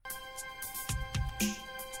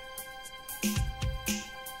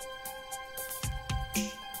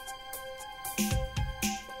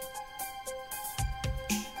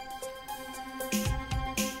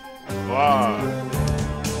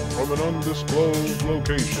from an undisclosed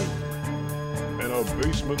location in a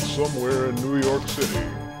basement somewhere in New York City.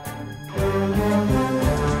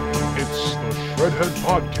 It's the Shredhead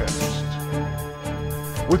Podcast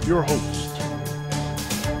with your host,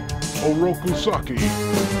 Oroku Saki,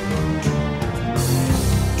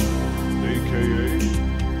 aka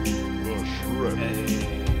the Shredder.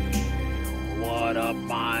 Hey, what up,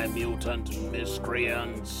 my mutant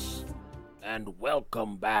miscreants? And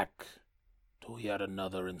welcome back to yet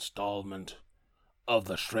another installment of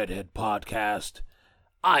the Shredhead Podcast.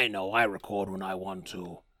 I know I record when I want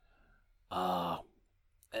to. And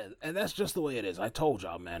that's just the way it is. I told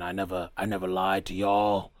y'all, man, I never lied to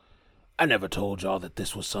y'all. I never told y'all that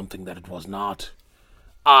this was something that it was not.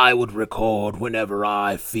 I would record whenever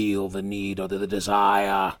I feel the need or the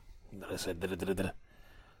desire. I said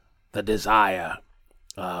the desire.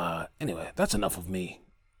 Anyway, that's enough of me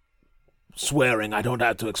swearing. I don't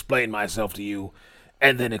have to explain myself to you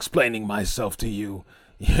and then explaining myself to you,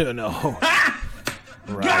 you know.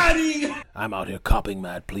 Right. Got him! I'm out here copping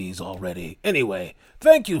mad please already. Anyway,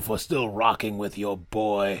 thank you for still rocking with your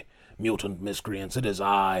boy, Mutant Miscreants. It is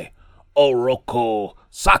I, Oroku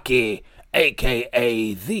Saki,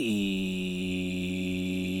 a.k.a. the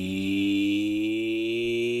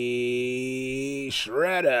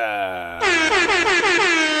Shredder.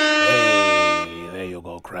 Hey, there you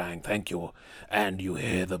go, Krang. Thank you. And you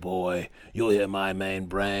hear the boy. You hear my main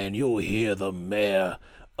brain. You hear the mayor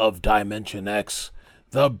of Dimension X.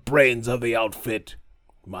 The brains of the outfit.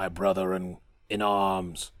 My brother in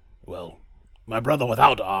arms. Well, my brother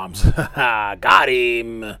without arms. Got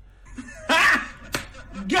him.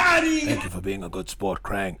 Got him! Thank you for being a good sport,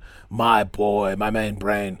 Krang. My boy, my main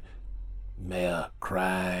brain, Mayor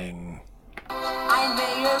Krang. I'm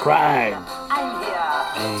Mayor Krang. I'm here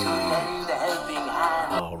to lend a helping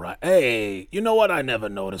hand. All right. Hey, you know what I never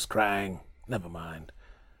noticed, Krang? Never mind.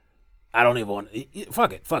 I don't even want.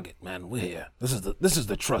 Fuck it, man. We're here. This is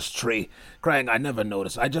the trust tree, Krang. I never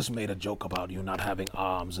noticed. I just made a joke about you not having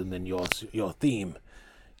arms, and then your theme,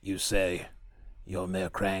 you say, "Yo, Mayor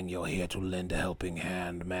Krang, you're here to lend a helping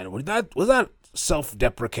hand." Man, was that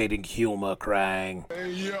self-deprecating humor, Krang?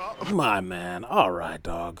 Yeah. My man. All right,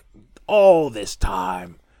 dog. All this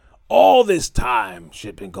time,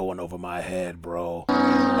 shit been going over my head, bro.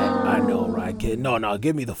 I know, right, kid? No,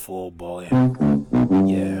 give me the full, boy.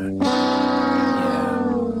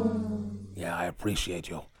 Yeah, I appreciate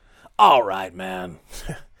you. All right, man.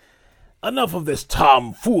 Enough of this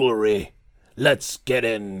tomfoolery. Let's get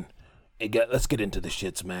into the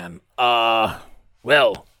shits, man.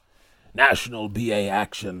 Well, National BA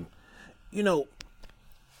action. You know,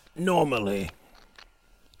 normally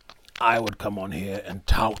I would come on here and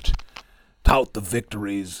tout the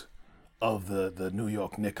victories of the New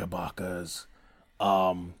York Knickerbockers.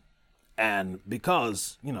 And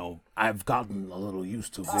because, you know, I've gotten a little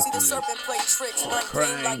used to See the victories. serpent play tricks, run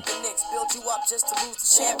game like the Knicks, build you up just to lose the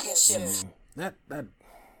championship.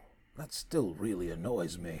 That still really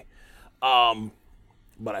annoys me.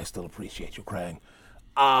 But I still appreciate you, Krang.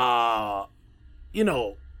 You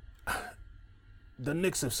know, the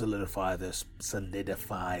Knicks have solidified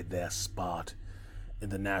their spot in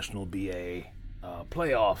the National BA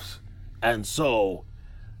playoffs, and so,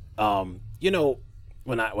 you know,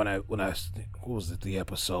 when I what was it, the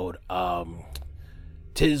episode?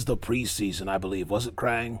 "'Tis the Preseason," I believe. Was it,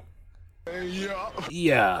 Krang? Yeah.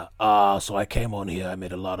 Yeah. So I came on here. I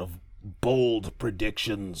made a lot of bold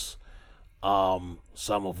predictions, some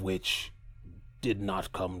of which did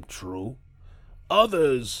not come true.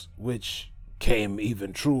 Others which came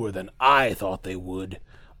even truer than I thought they would.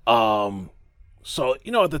 So,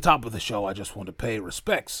 you know, at the top of the show, I just want to pay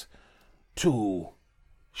respects to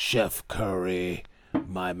Chef Curry,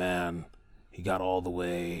 my man. He got all the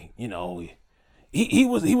way, you know, he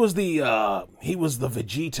was the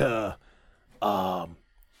Vegeta, what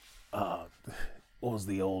was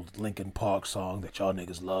the old Linkin Park song that y'all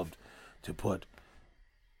niggas loved to put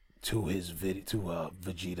to his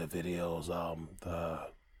Vegeta videos?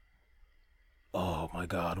 Oh my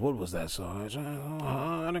God, what was that song?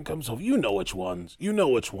 I didn't come so. You know which ones.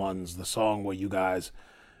 The song where you guys,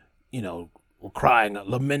 you know, were crying,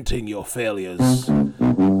 lamenting your failures.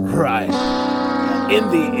 Right. In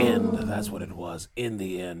the end, that's what it was. In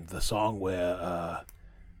the end, the song where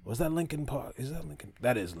was that Linkin Park? Is that Linkin?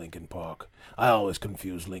 That is Linkin Park. I always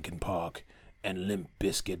confuse Linkin Park and Limp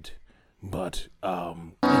Bizkit, but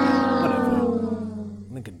whatever.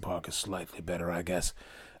 Linkin Park is slightly better, I guess.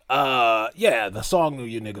 Yeah, the song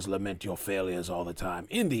you niggas lament your failures all the time.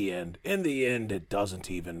 In the end, it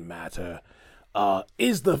doesn't even matter.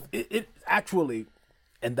 It actually,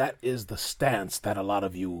 and that is the stance that a lot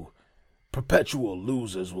of you perpetual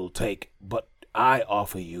losers will take, but I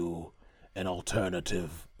offer you an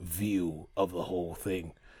alternative view of the whole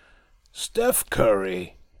thing. Steph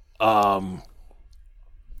Curry, for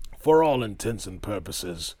all intents and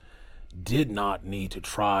purposes, did not need to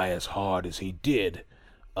try as hard as he did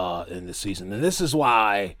in the season. And this is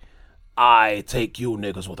why I take you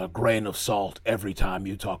niggas with a grain of salt every time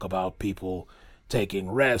you talk about people taking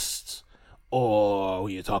rests, or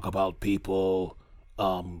when you talk about people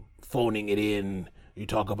phoning it in, you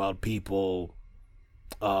talk about people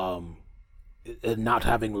not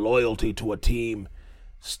having loyalty to a team.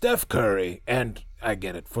 Steph Curry, and I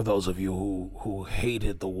get it, for those of you who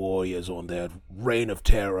hated the Warriors on their reign of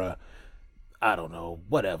terror, I don't know,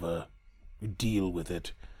 whatever, deal with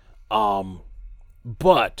it.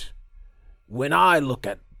 But when I look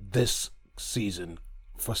at this season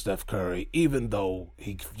for Steph Curry, even though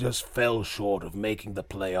he just fell short of making the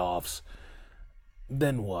playoffs,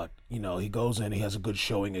 then what? You know, he goes in, he has a good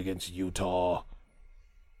showing against Utah.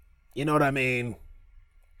 You know what I mean?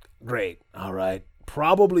 Great, all right.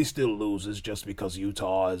 Probably still loses just because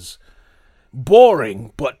Utah is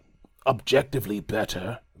boring, but objectively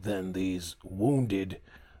better than these wounded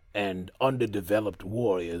and underdeveloped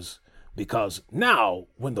Warriors. Because now,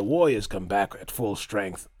 when the Warriors come back at full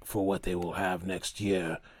strength for what they will have next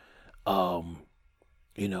year,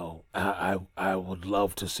 you know, I would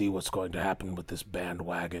love to see what's going to happen with this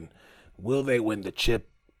bandwagon. Will they win the chip?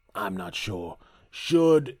 I'm not sure.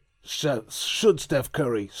 Should Steph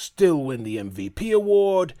Curry still win the MVP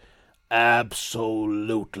award?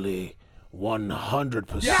 Absolutely.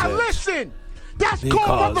 100%. Yeah, listen! That's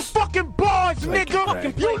called motherfucking bars,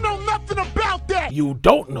 nigga! You know nothing about that! You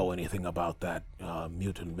don't know anything about that,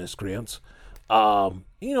 mutant miscreants. You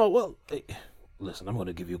know, well, listen, I'm going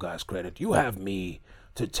to give you guys credit. You have me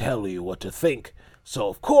to tell you what to think. So,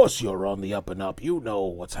 of course, you're on the up and up. You know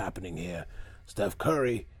what's happening here. Steph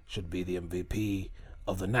Curry should be the MVP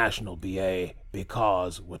of the National BA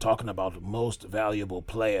because we're talking about most valuable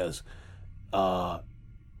players, not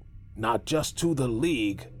just to the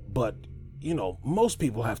league, but, you know, most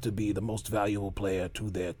people have to be the most valuable player to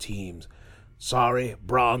their teams. Sorry,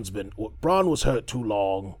 Bron was hurt too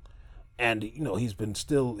long, and, you know, he's been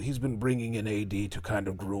bringing in AD to kind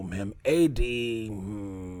of groom him. AD, you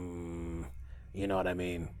know what I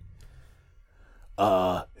mean?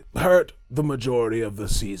 Hurt the majority of the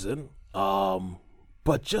season,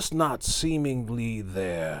 but just not seemingly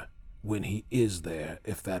there when he is there,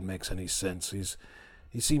 if that makes any sense.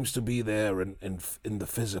 He seems to be there in the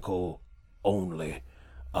physical only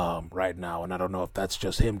right now, and I don't know if that's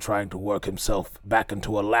just him trying to work himself back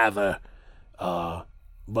into a lather.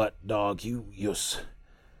 But dog, you're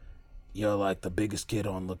like the biggest kid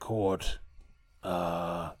on the court.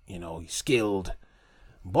 You know, skilled.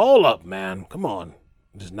 Ball up, man. Come on.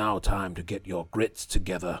 It is now time to get your grits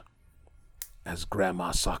together, as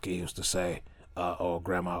Grandma Saki used to say, or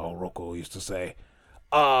Grandma Oroko used to say.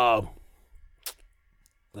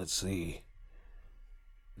 Let's see.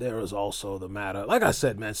 There is also the matter. Like I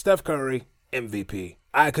said, man, Steph Curry, MVP.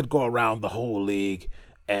 I could go around the whole league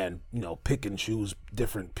and, you know, pick and choose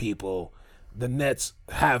different people. The Nets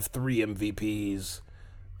have 3 MVPs.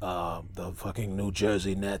 The fucking New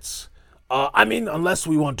Jersey Nets. I mean, unless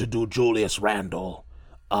we want to do Julius Randle,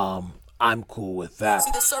 I'm cool with that.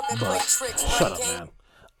 But shut up,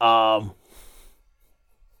 man.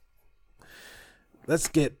 Let's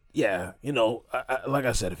get, yeah, you know, like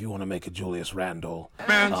I said, if you want to make a Julius Randle,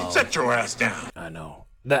 Man, sit your ass down. I know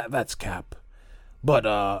that's cap.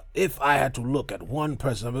 But if I had to look at one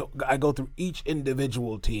person, I go through each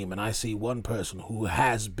individual team and I see one person who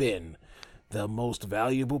has been the most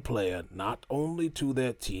valuable player, not only to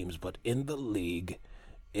their teams, but in the league,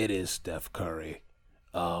 it is Steph Curry.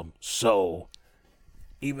 So,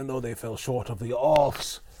 even though they fell short of the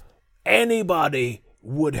offs, any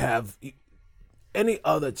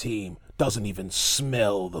other team doesn't even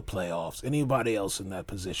smell the playoffs. Anybody else in that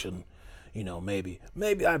position, you know, maybe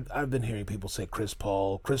I've been hearing people say Chris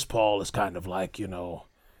Paul. Chris Paul is kind of like, you know,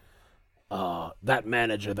 that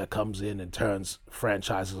manager that comes in and turns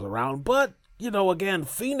franchises around. But, you know, again,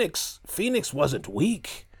 Phoenix wasn't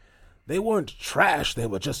weak. They weren't trash. They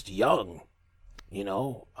were just young. You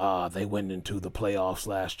know, they went into the playoffs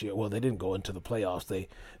last year. Well, they didn't go into the playoffs.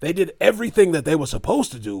 They did everything that they were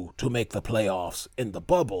supposed to do to make the playoffs in the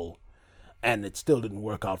bubble, and it still didn't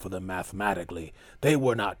work out for them mathematically. They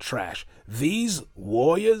were not trash. These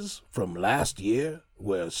Warriors from last year,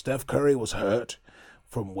 where Steph Curry was hurt,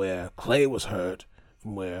 from where Clay was hurt,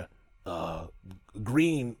 from where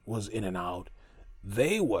Green was in and out,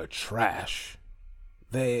 they were trash.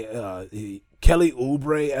 Kelly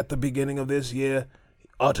Oubre at the beginning of this year,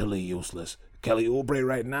 utterly useless. Kelly Oubre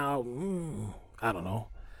right now, I don't know.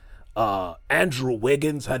 Andrew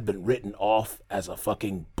Wiggins had been written off as a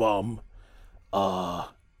fucking bum.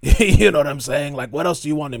 You know what I'm saying? Like, what else do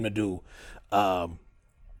you want him to do? Who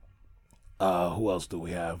else do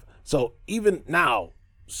we have? So even now,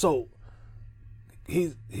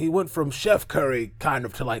 he went from Chef Curry kind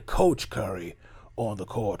of to like Coach Curry on the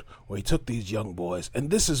court, where he took these young boys. And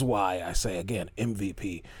this is why I say, again,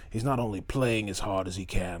 MVP. He's not only playing as hard as he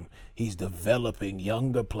can, he's developing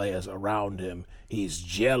younger players around him. He's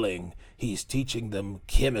gelling. He's teaching them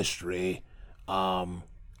chemistry. You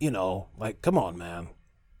know, like, come on, man.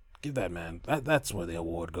 Give that man. That's where the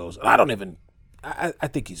award goes. I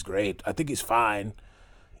think he's great. I think he's fine.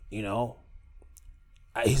 You know,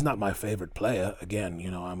 he's not my favorite player. Again,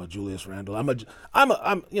 you know, I'm a Julius Randle. I'm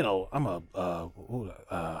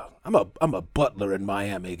a Butler in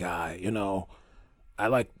Miami guy. You know, I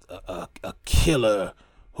like a killer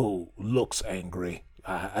who looks angry.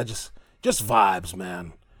 I just vibes,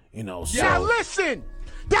 man. You know. So yeah, listen.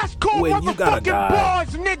 That's called when you got a guy bars,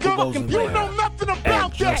 nigga. who goes in You there know nothing and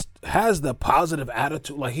about that. just has the positive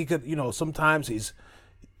attitude, like he could, you know, sometimes he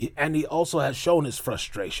also has shown his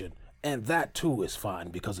frustration, and that too is fine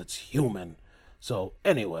because it's human. So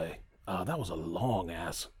anyway, that was a long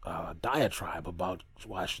ass diatribe about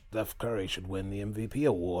why Steph Curry should win the MVP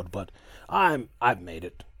award, but I've made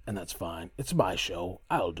it, and that's fine. It's my show.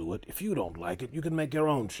 I'll do it. If you don't like it, you can make your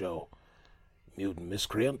own show. Mutant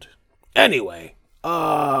miscreant. Anyway,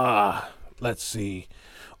 let's see.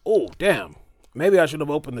 Oh, damn. Maybe I should have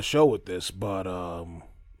opened the show with this, but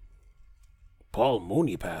Paul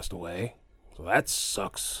Mooney passed away, so that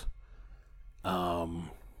sucks.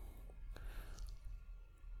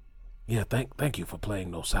 Yeah, thank you for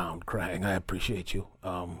playing no sound, Krang. I appreciate you.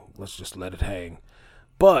 Let's just let it hang.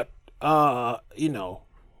 But you know,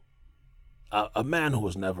 a man who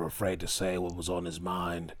was never afraid to say what was on his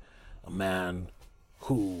mind, a man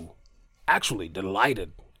who actually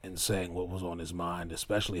delighted in saying what was on his mind,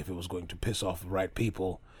 especially if it was going to piss off the right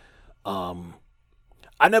people. I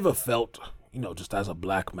never felt, you know, just as a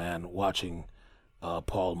black man watching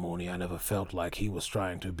Paul Mooney, I never felt like he was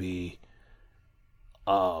trying to be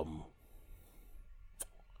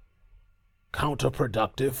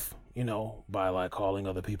counterproductive, you know, by like calling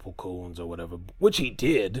other people coons or whatever, which he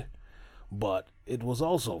did, but it was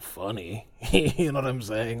also funny. You know what I'm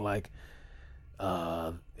saying? Like,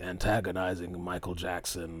 antagonizing Michael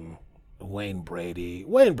Jackson, Wayne Brady,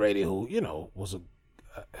 who, you know, was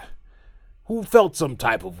who felt some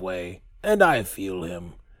type of way, and I feel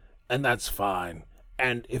him, and that's fine.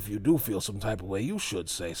 And if you do feel some type of way, you should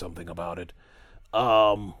say something about it.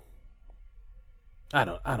 I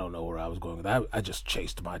don't know where I was going with that. I just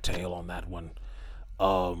chased my tail on that one.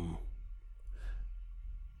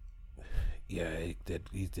 Yeah, he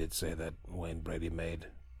did say that Wayne Brady made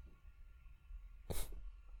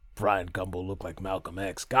Brian Gumbel look like Malcolm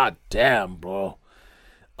X. God damn, bro.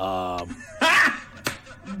 Got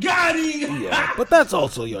him! Yeah, but that's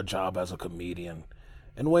also your job as a comedian.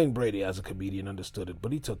 And Wayne Brady, as a comedian, understood it,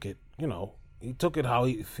 but he took it, you know, he took it how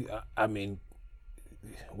he, I mean,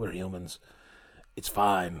 we're humans. It's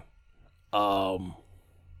fine. Say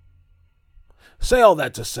all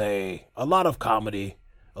that to say, a lot of comedy,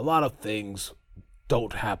 a lot of things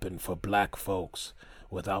don't happen for black folks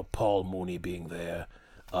without Paul Mooney being there.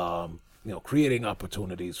 You know, creating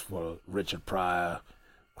opportunities for Richard Pryor,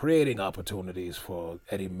 creating opportunities for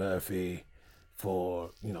Eddie Murphy,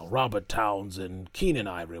 for, you know, Robert Townsend, Keenan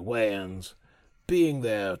Ivory Wayans, being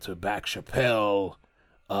there to back Chappelle.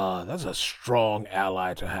 That's a strong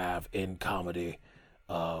ally to have in comedy.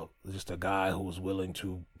 Just a guy who's willing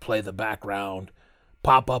to play the background,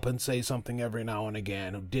 pop up and say something every now and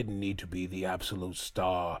again, who didn't need to be the absolute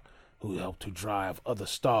star, who helped to drive other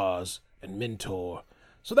stars and mentor.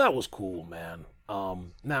 So that was cool, man.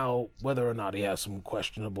 Now, whether or not he has some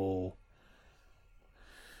questionable,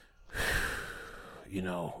 you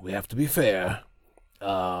know, we have to be fair,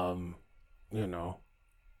 you know,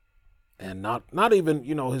 and not even,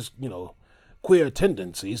 you know, his, you know, queer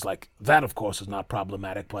tendencies, like that, of course, is not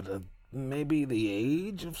problematic, but maybe the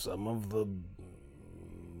age of some of the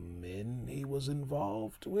men he was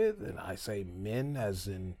involved with, and I say men as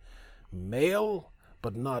in male,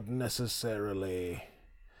 but not necessarily.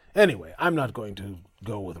 Anyway, I'm not going to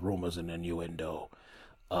go with rumors and innuendo.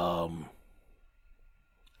 I'm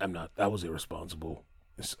not. That was irresponsible.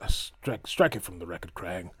 Strike it from the record,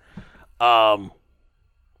 Krang. Don't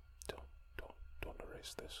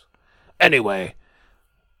erase this. Anyway,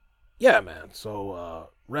 yeah, man. So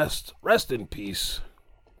rest in peace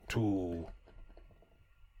to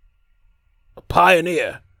a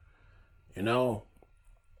pioneer. You know,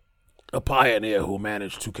 a pioneer who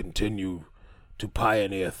managed to continue to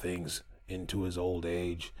pioneer things into his old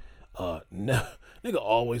age. Nigga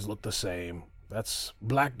always looked the same. That's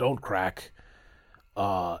black don't crack.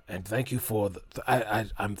 And thank you for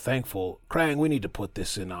I'm thankful. Krang, we need to put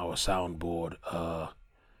this in our soundboard.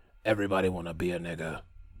 Everybody wanna be a nigga,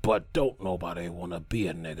 but don't nobody wanna be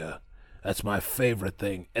a nigga. That's my favorite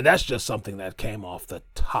thing. And that's just something that came off the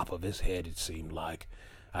top of his head, it seemed like.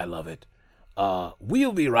 I love it.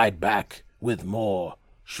 We'll be right back with more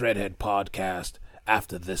Shredhead Podcast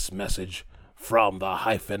after this message from the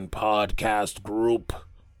Hyphen Podcast Group.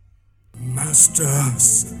 Master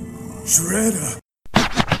Shredder.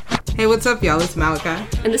 Hey, what's up, y'all? It's Malachi.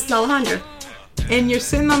 And this is Alejandra. And you're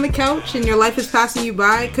sitting on the couch and your life is passing you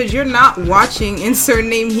by because you're not watching Insert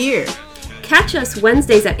Name Here. Catch us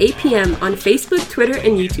Wednesdays at 8 p.m. on Facebook, Twitter,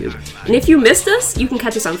 and YouTube. And if you missed us, you can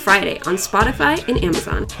catch us on Friday on Spotify and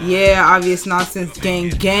Amazon. Yeah, Obvious Nonsense Gang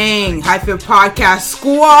Gang. Hyphen Podcast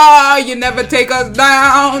Squad. You never take us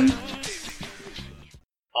down.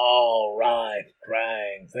 All right,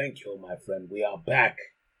 Krang. Thank you, my friend. We are back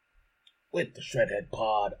with the Shredhead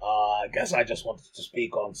Pod. I guess I just wanted to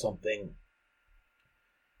speak on something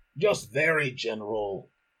just very general.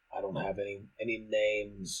 I don't have any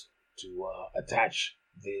names to attach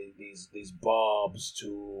these barbs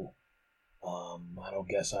to. I don't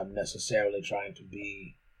guess I'm necessarily trying to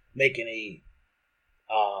make any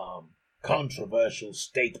controversial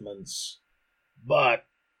statements, but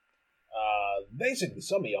basically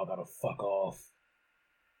some of y'all gotta fuck off.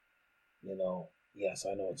 You know, yes,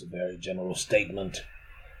 I know it's a very general statement.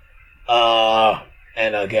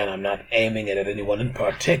 And again, I'm not aiming it at anyone in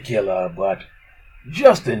particular, but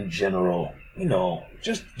just in general, you know,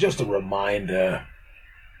 just a reminder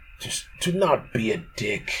just to not be a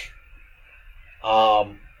dick.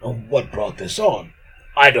 What brought this on?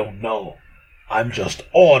 I don't know. I'm just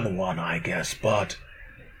on one, I guess, but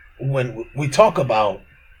when we talk about,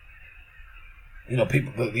 you know,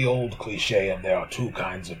 people, the old cliche of there are two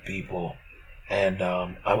kinds of people, and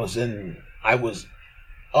I was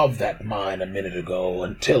of that mind a minute ago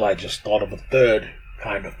until I just thought of a third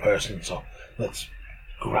kind of person. So let's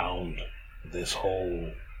ground this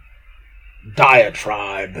whole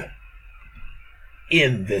diatribe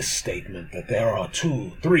in this statement that there are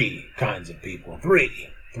three kinds of people.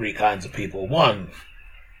 Three kinds of people. One,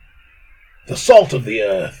 the salt of the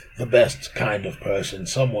earth, the best kind of person,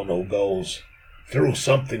 someone who goes through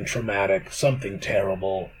something traumatic, something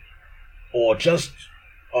terrible, or just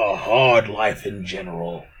a hard life in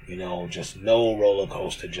general, you know, just no roller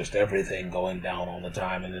coaster, just everything going down all the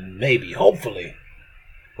time, and then maybe, hopefully,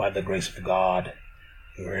 by the grace of God,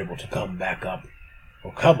 you're able to come back up,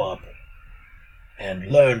 or come up, and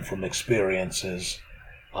learn from experiences,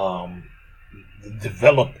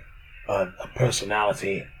 develop a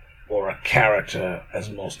personality or a character, as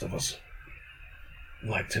most of us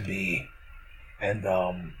like to be, and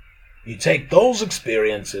you take those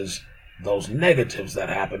experiences, those negatives that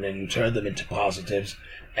happen, and you turn them into positives,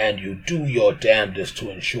 and you do your damnedest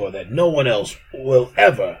to ensure that no one else will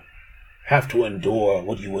ever have to endure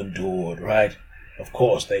what you endured, right? Of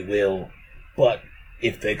course they will, but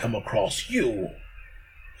if they come across you,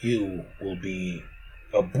 you will be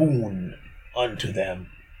a boon unto them.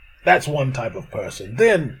 That's one type of person.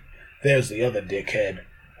 Then there's the other dickhead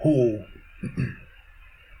who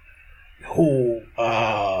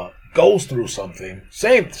goes through something,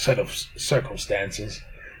 same set of circumstances,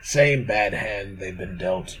 same bad hand they've been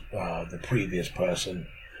dealt the previous person,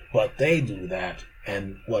 but they do that,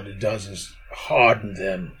 and what it does is harden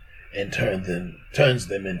them and turns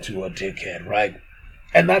them into a dickhead, right?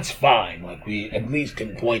 And that's fine. Like, we at least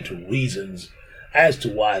can point to reasons as to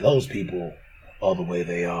why those people are the way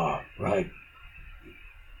they are, right?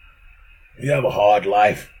 You have a hard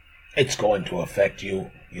life, it's going to affect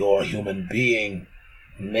you. You're a human being.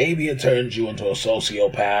 Maybe it turns you into a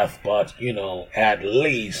sociopath, but, you know, at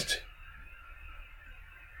least,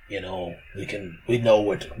 you know, we know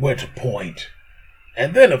where to point.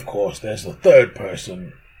 And then, of course, there's the third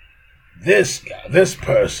person. This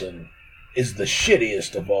person is the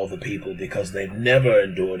shittiest of all the people because they've never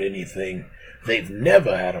endured anything. They've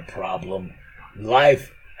never had a problem.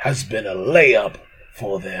 Life has been a layup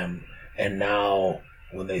for them. And now,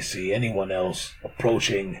 when they see anyone else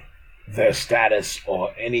approaching their status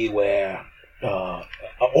or anywhere, or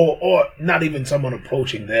not even someone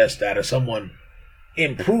approaching their status, someone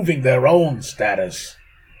improving their own status,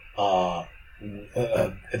 thus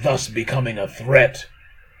becoming a threat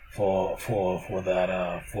for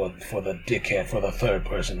the dickhead, for the third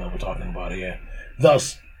person that we're talking about here.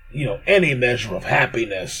 Thus, you know, any measure of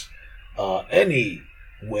happiness,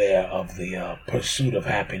 anywhere of the pursuit of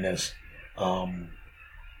happiness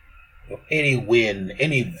any win,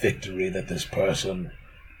 any victory that this person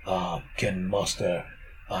can muster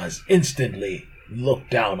is instantly looked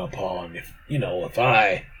down upon. If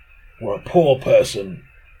I were a poor person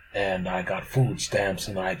and I got food stamps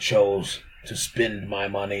and I chose to spend my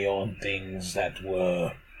money on things that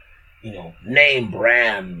were, name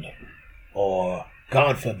brand, or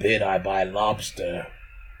God forbid I buy lobster,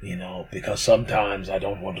 because sometimes I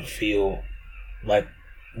don't want to feel like,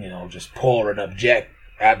 just poor and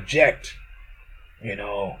abject.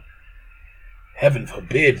 Heaven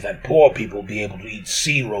forbid that poor people be able to eat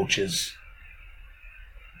sea roaches.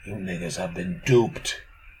 You niggas have been duped.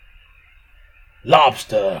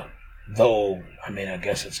 Lobster, though, I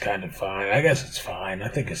guess it's kind of fine. I guess it's fine. I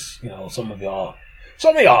think it's, some of y'all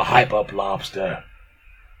hype up lobster.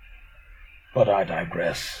 But I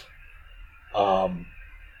digress.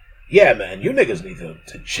 Yeah, man, you niggas need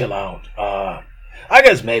to chill out. I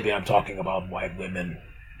guess maybe I'm talking about white women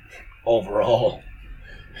overall.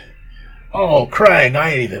 Oh, Krang,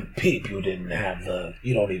 I ain't even peep. You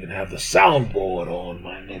don't even have the soundboard on,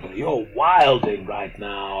 my nigga. You're wilding right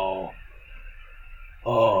now.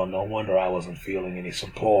 Oh, no wonder I wasn't feeling any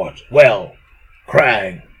support. Well,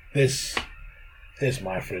 Krang, this,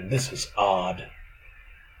 my friend, this is odd.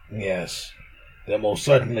 Yes, there most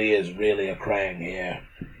certainly is really a Krang here.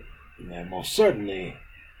 There most certainly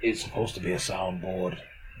is supposed to be a soundboard.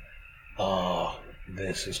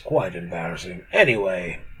 This is quite embarrassing.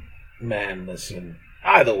 Anyway, man, listen.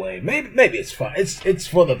 Either way, maybe it's fine. It's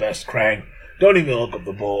for the best, Krang. Don't even look at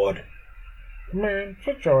the board. Man,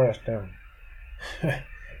 sit your ass down.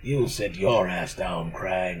 You sit your ass down,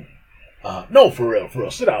 Krang. No, for real.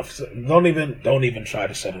 Sit down. Don't even try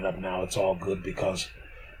to set it up now. It's all good because,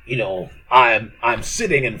 I'm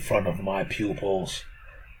sitting in front of my pupils.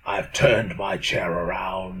 I've turned my chair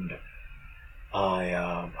around.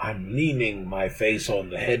 I'm leaning my face on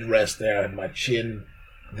the headrest there and my chin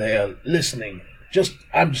there, listening.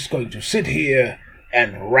 I'm just going to sit here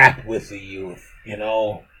and rap with the youth,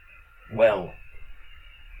 Well,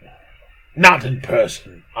 not in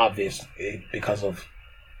person, obviously, because of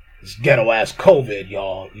this ghetto-ass COVID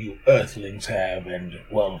you earthlings have, and,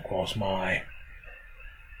 well, of course, my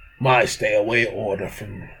stay-away order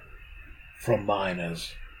from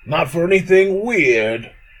minors. Not for anything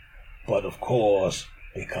weird, but, of course,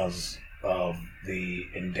 because of the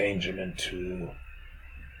endangerment to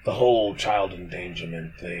the whole child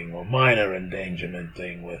endangerment thing, or minor endangerment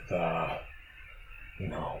thing with,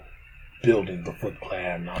 building the Foot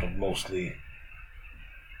Clan out of mostly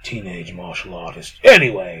teenage martial artists.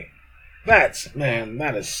 Anyway, that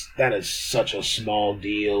is such a small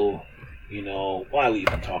deal. Why are we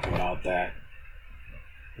even talking about that?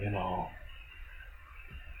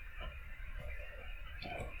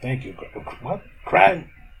 Thank you. What? Krang?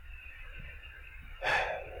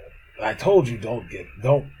 I told you don't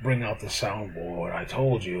bring out the soundboard. I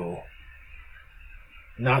told you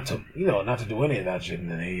not to do any of that shit, and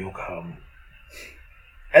then here you come.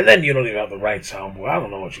 And then you don't even have the right soundboard. I don't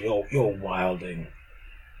know what you're wilding.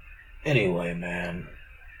 Anyway, man.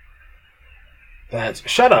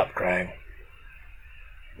 Shut up, Krang.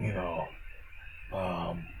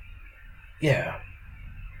 Yeah.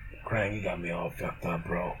 Krang, you got me all fucked up,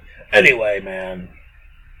 bro. Anyway, man.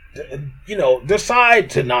 Decide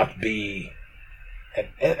to not be...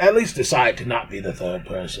 At least decide to not be the third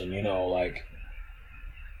person,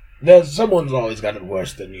 someone's always got it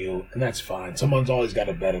worse than you, and that's fine. Someone's always got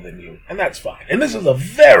it better than you, and that's fine. And this is a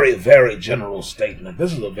very, very general statement.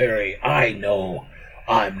 This is I know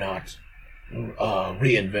I'm not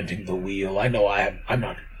reinventing the wheel. I know I'm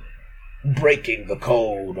not breaking the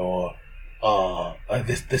code, or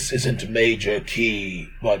this isn't major key,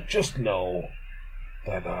 but just know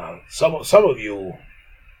that some of you,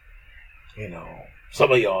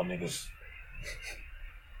 some of y'all niggas,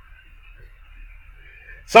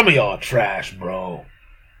 some of y'all are trash, bro.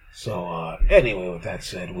 So anyway, with that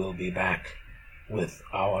said, we'll be back with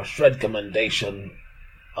our shred commendation.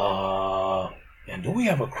 And do we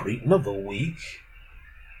have a cretin of the week?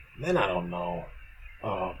 Then I don't know.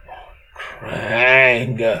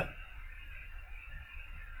 Krang.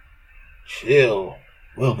 Chill.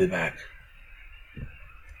 We'll be back.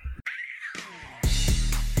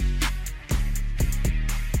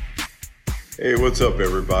 Hey, what's up,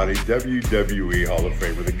 everybody? WWE Hall of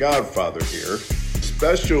Famer, The Godfather here.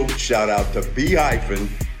 Special shout out to B-Hyphen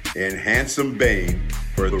and Handsome Bane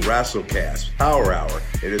for the WrestleCast Power Hour,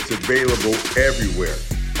 and it's available everywhere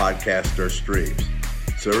podcasts are streams.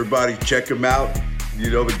 So everybody check them out.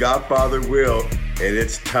 The Godfather will, and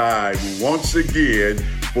it's time once again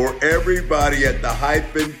for everybody at the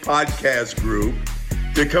Hyphen Podcast Group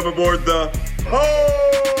to come aboard the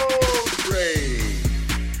whole train.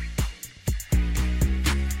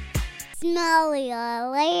 Smell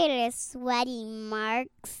your later, sweaty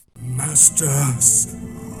marks. Master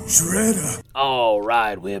Shredder. All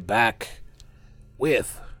right, we're back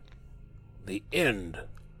with the end,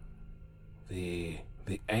 the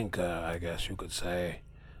anchor, I guess you could say,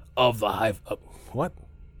 of the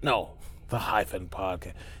the hyphen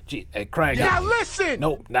podcast. Gee, hey, Craig. Now listen!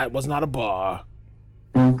 Nope, that was not a bar.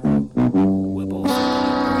 We're both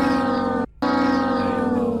fucking up. There you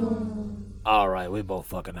go. All right, we're both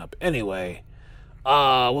fucking up. Anyway,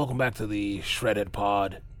 welcome back to the Shredded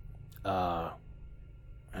Pod.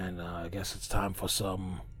 And I guess it's time for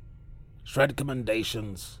some Shred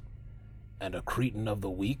recommendations and a Cretin of the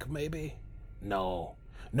Week, maybe? No,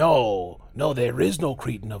 there is no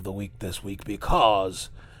Cretin of the Week this week because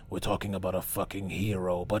we're talking about a fucking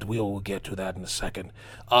hero, but we'll get to that in a second.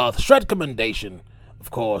 The Shred recommendation,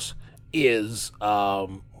 of course, is,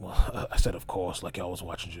 well, I said of course, like y'all was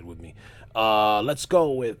watching it with me. Let's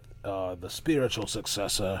go with the spiritual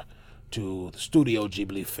successor to the Studio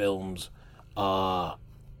Ghibli films, Mirai,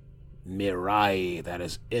 that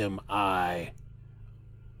is Mirai.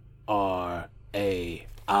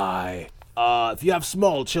 If you have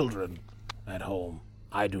small children at home,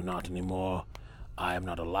 I do not anymore. I am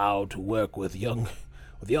not allowed to work with young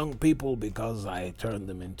people because I turn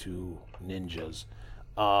them into ninjas.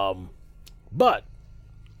 But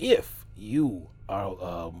if you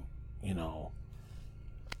are,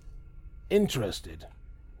 interested,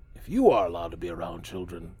 if you are allowed to be around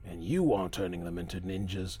children and you aren't turning them into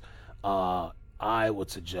ninjas, I would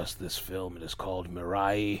suggest this film. It is called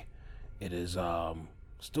Mirai. It is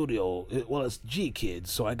it's G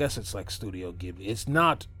Kids, so I guess it's like Studio Ghibli. It's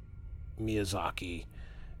not Miyazaki.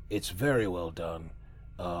 It's very well done.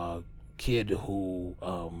 Kid who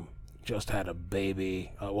just had a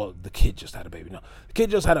baby. The kid just had a baby. No, the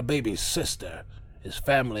kid just had a baby's sister. His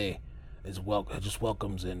family just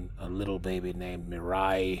welcomes in a little baby named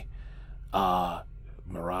Mirai.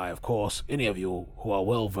 Mirai, of course. Any of you who are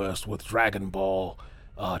well versed with Dragon Ball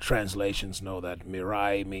translations know that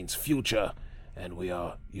Mirai means future, and we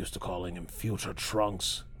are used to calling him Future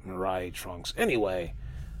Trunks. Mirai Trunks. Anyway,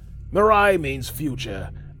 Mirai means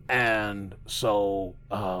future, and so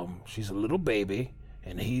she's a little baby,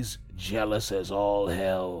 and he's jealous as all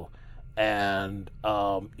hell. And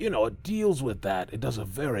it deals with that. It does a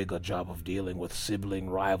very good job of dealing with sibling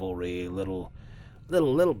rivalry, little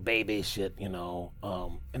baby shit, and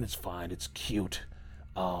it's fine. It's cute.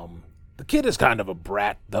 The kid is kind of a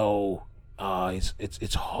brat, though.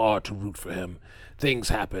 It's hard to root for him. Things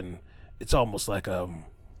happen. It's almost like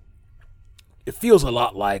it feels a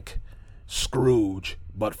lot like Scrooge,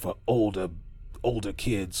 but for older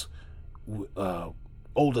kids,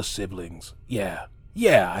 older siblings. Yeah,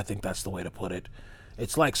 I think that's the way to put it.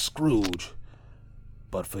 It's like Scrooge,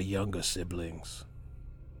 but for younger siblings.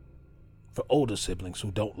 For older siblings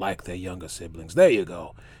who don't like their younger siblings. There you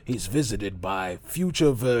go. He's visited by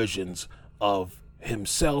future versions of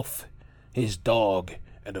himself, his dog,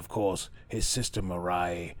 and of course his sister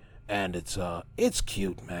Mirai. And it's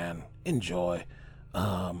cute, man. Enjoy.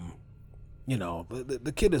 The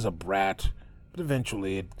kid is a brat, but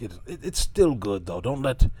eventually it's still good though. Don't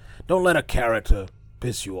let a character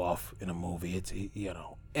piss you off in a movie.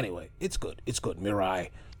 Anyway, it's good. It's good.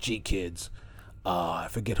 Mirai, G Kids. I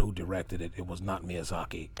forget who directed it. It was not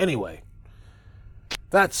Miyazaki. Anyway,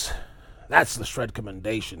 that's the Shred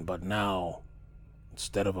commendation. But now,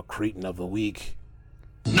 instead of a Cretin of the Week,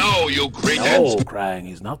 no, you cretin! No, Krang,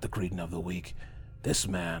 he's not the Cretin of the Week. This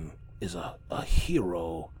man is a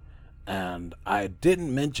hero, and I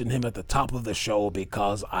didn't mention him at the top of the show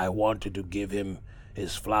because I wanted to give him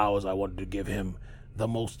his flowers. I wanted to give him the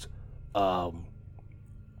most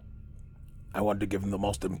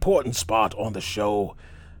important spot on the show.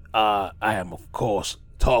 I am, of course,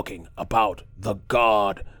 talking about the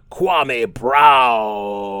God Kwame Brown.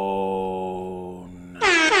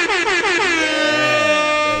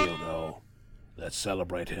 Yeah, there you go. Let's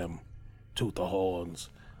celebrate him. Toot the horns.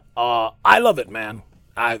 I love it, man.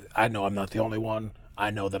 I know I'm not the only one.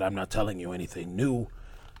 I know that I'm not telling you anything new.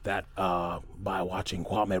 That by watching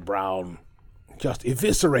Kwame Brown just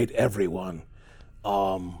eviscerate everyone,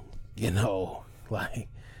 like,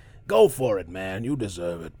 go for it, man. You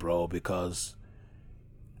deserve it, bro. Because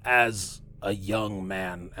as a young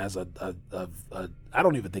man, I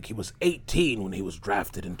don't even think he was 18 when he was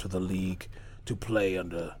drafted into the league to play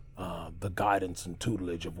under the guidance and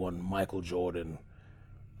tutelage of one Michael Jordan.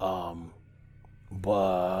 But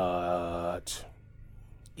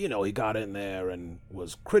he got in there and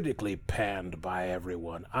was critically panned by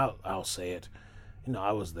everyone. I'll say it.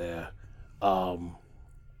 I was there. Yeah,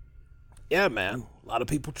 man, a lot of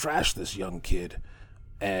people trash this young kid,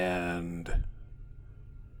 and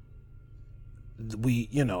we,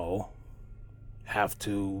 have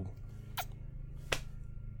to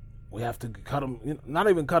cut him, not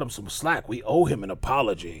even cut him some slack. We owe him an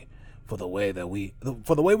apology for the way that we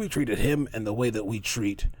treated him and the way that we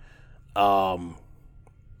treat,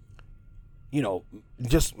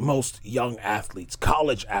 just most young athletes,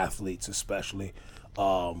 college athletes especially.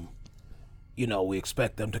 We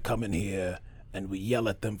expect them to come in here and we yell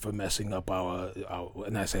at them for messing up our,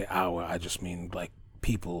 and I say our, I just mean like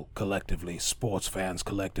people collectively, sports fans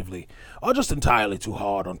collectively, are just entirely too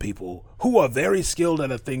hard on people who are very skilled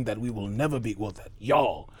at a thing that we will never be, that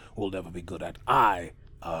y'all will never be good at. I,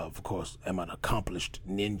 of course, am an accomplished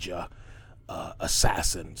ninja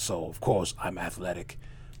assassin, so of course I'm athletic.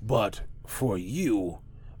 But for you,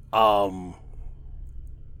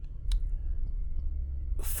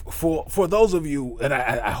 for those of you, and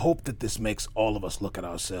I hope that this makes all of us look at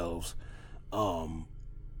ourselves, and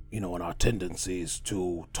our tendencies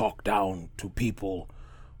to talk down to people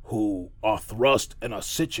who are thrust in a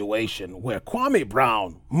situation where Kwame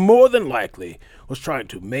Brown more than likely was trying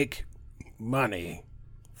to make money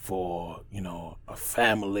for, a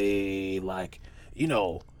family. Like,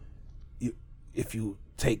 if you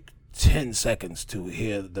take 10 seconds to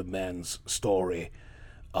hear the man's story,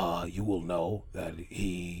 you will know that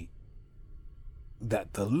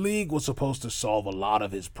that the league was supposed to solve a lot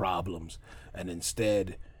of his problems, and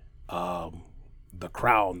instead, the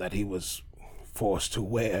crown that he was forced to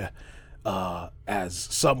wear as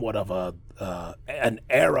somewhat of an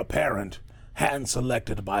heir apparent, hand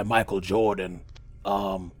selected by Michael Jordan,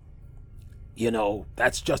 that's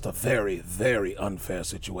just a very, very unfair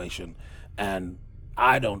situation. And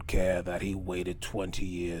I don't care that he waited 20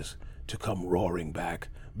 years to come roaring back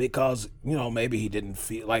because, maybe he didn't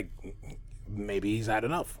feel like, maybe he's had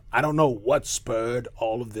enough. I don't know what spurred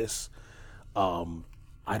all of this. I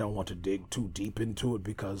don't want to dig too deep into it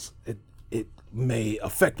because it may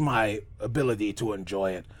affect my ability to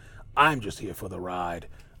enjoy it. I'm just here for the ride.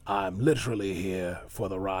 I'm literally here for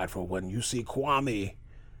the ride for when you see Kwame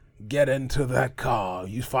get into that car,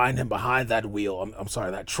 you find him behind that wheel,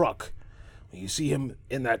 that truck. You see him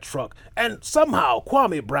in that truck, and somehow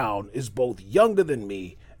Kwame Brown is both younger than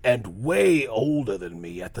me and way older than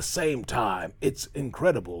me at the same time. It's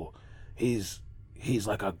incredible. He's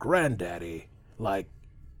like a granddaddy. Like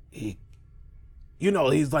he's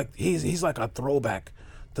like a throwback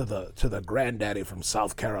to the granddaddy from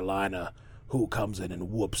South Carolina who comes in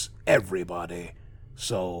and whoops everybody.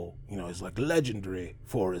 So, he's like legendary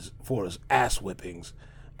for his ass whippings,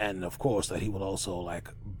 and of course that he will also like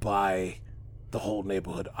buy the whole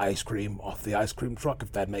neighborhood ice cream off the ice cream truck,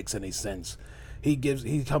 if that makes any sense. He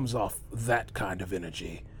comes off that kind of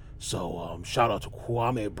energy. So shout out to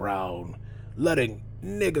Kwame Brown, letting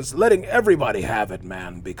everybody have it,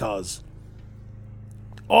 man, because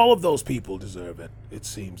all of those people deserve it, it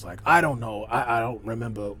seems like. I don't know. I don't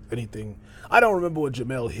remember anything. I don't remember what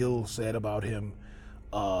Jamel Hill said about him.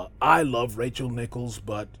 I love Rachel Nichols,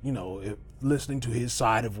 but, listening to his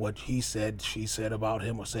side of what she said about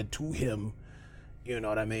him or said to him, you know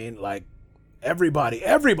what I mean? Like, everybody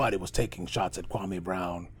was taking shots at Kwame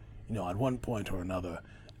Brown, at one point or another.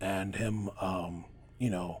 And him, I'm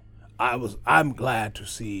glad to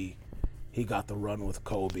see he got the run with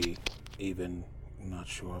Kobe, even. I'm not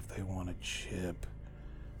sure if they want a chip.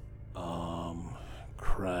 Krang,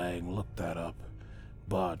 look that up.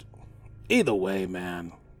 But either way,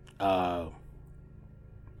 man, I'm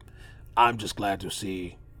just glad to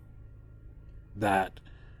see that,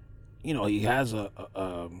 he has an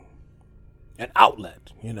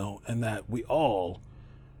outlet, and that we all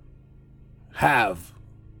have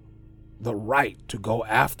the right to go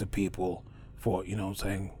after people for,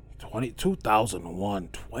 2001,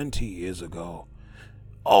 20 years ago.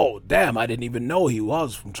 Oh, damn, I didn't even know he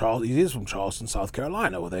is from Charleston, South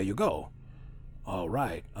Carolina. Well, there you go. All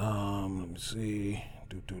right. Let me see.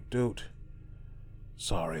 Doot.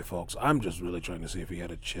 Sorry, folks. I'm just really trying to see if he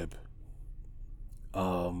had a chip.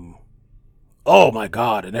 Oh, my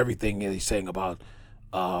God. And everything he's saying about,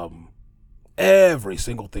 every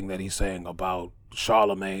single thing that he's saying about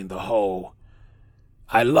Charlemagne the Hoe.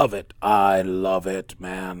 I love it.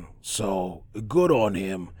 Man. So good on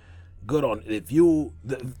him.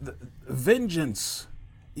 The vengeance,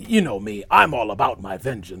 me, I'm all about my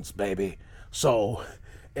vengeance, baby. So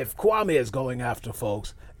if Kwame is going after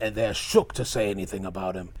folks and they're shook to say anything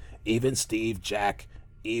about him, even Steve, Jack,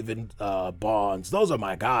 even Bonds, those are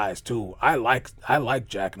my guys too. I like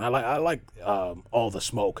Jack, and I like all the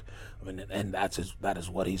smoke. I mean, and that is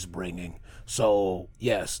what he's bringing. So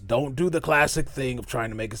yes, don't do the classic thing of trying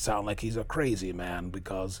to make it sound like he's a crazy man,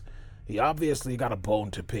 because he obviously got a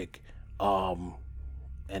bone to pick.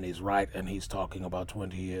 And he's right, and he's talking about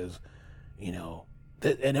 20 years, you know.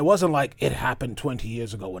 And it wasn't like it happened 20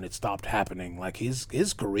 years ago when it stopped happening. Like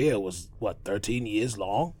his career was, 13 years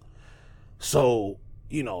long? So,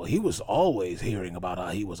 you know, he was always hearing about how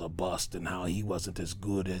he was a bust and how he wasn't as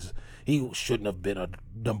good as, he shouldn't have been a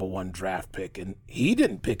number one draft pick. And he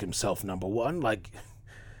didn't pick himself number one like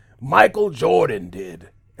Michael Jordan did.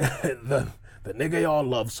 the nigga y'all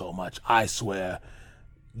love so much, I swear.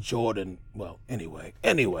 Jordan, well, anyway,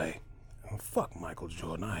 fuck Michael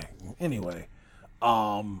Jordan, Nigga,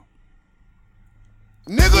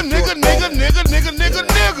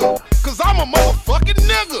 cause I'm a motherfucking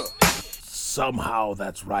nigga. Somehow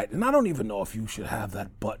that's right, and I don't even know if you should have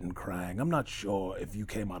that button, Krang. I'm not sure if you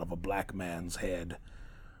came out of a black man's head,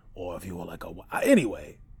 or if you were like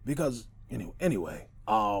anyway,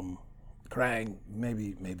 Krang,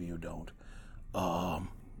 maybe you don't,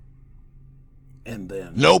 and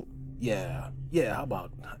then nope. Yeah. How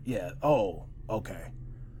about Oh, okay.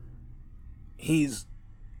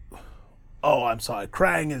 I'm sorry.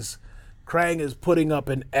 Krang is putting up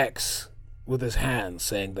an X with his hand,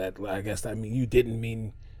 saying that. I guess that mean he didn't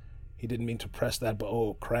mean to press that. But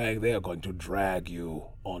Krang, they are going to drag you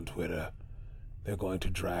on Twitter. They're going to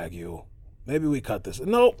drag you. Maybe we cut this.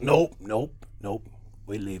 Nope.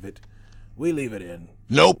 We leave it. We leave it in.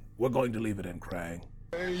 Nope. We're going to leave it in, Krang.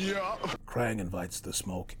 Yeah. Krang invites the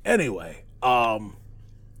smoke. Anyway,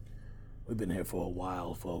 we've been here for a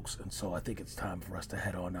while, folks, and so I think it's time for us to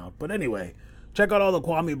head on out. But anyway, check out all the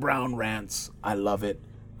Kwame Brown rants. I love it.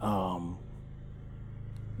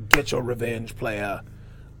 Get your revenge, player.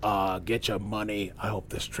 Get your money. I hope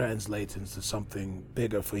this translates into something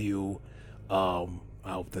bigger for you. I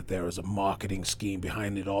hope that there is a marketing scheme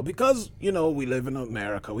behind it all, because, you know, we live in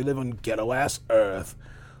America. We live on ghetto-ass earth.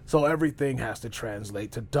 So everything has to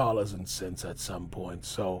translate to dollars and cents at some point.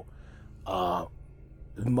 So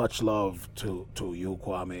much love to you,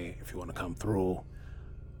 Kwame. If you want to come through,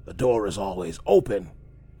 the door is always open.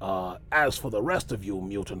 As for the rest of you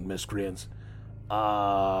mutant miscreants,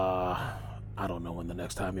 I don't know when the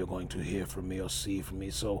next time you're going to hear from me or see from me.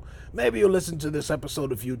 So maybe you'll listen to this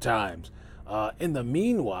episode a few times. In the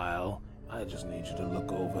meanwhile, I just need you to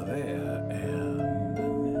look over there and...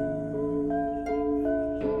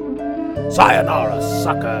 Sayonara,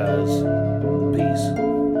 suckers. Peace.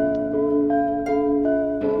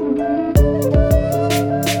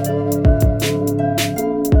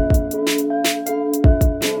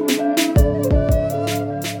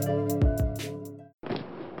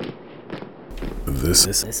 This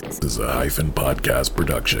is a Hyphen Podcast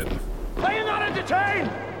production.